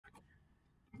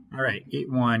All right,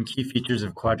 8.1, key features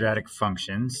of quadratic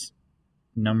functions.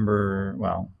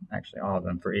 Actually all of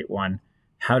them for 8.1.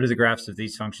 How do the graphs of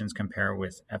these functions compare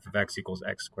with f of x equals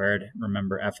x squared?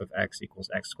 Remember, f of x equals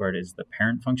x squared is the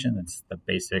parent function. That's the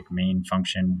basic main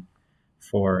function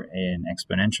for an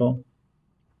exponential.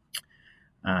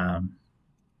 I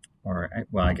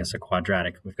guess a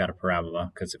quadratic. We've got a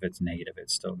parabola, because if it's negative, it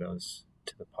still goes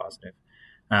to the positive.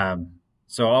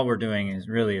 So all we're doing is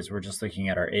we're just looking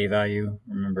at our a value.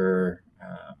 Remember,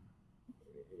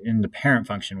 in the parent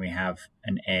function, we have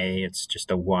an a. It's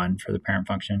just a 1 for the parent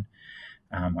function.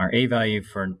 Our a value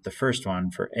for the first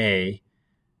one, for a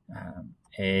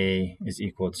is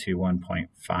equal to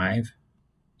 1.5.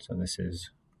 So this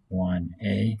is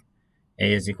 1a.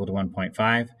 A is equal to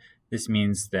 1.5. This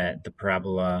means that the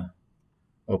parabola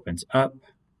opens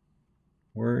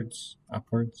upwards.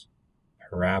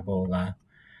 Parabola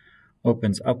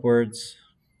opens upwards.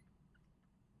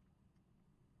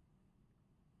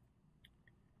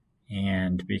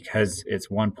 And because it's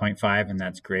 1.5 and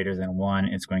that's greater than 1,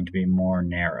 it's going to be more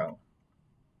narrow.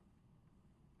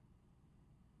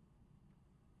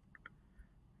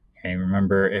 Okay,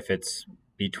 remember, if it's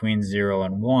between 0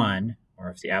 and 1, or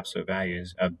if the absolute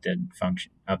values of the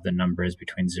function of the number is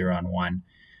between 0 and 1,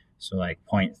 so like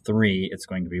 0.3, it's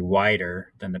going to be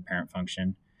wider than the parent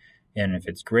function. And if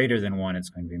it's greater than 1, it's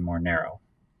going to be more narrow.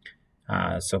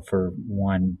 So for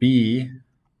 1b,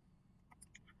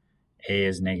 a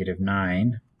is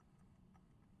 -9.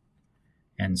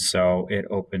 And so it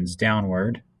opens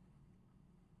downward.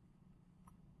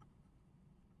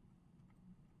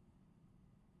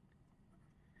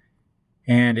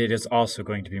 And it is also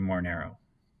going to be more narrow,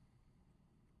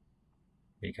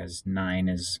 because 9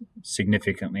 is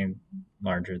significantly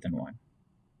larger than 1.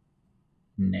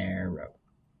 Narrow.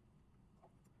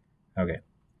 Okay.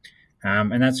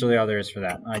 And that's really all there is for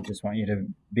that. I just want you to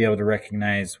be able to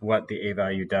recognize what the a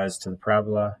value does to the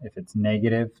parabola. If it's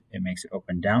negative, it makes it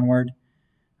open downward.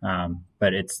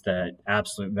 But it's the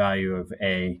absolute value of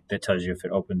a that tells you if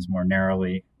it opens more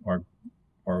narrowly or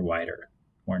wider.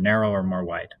 More narrow or more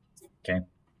wide. Okay.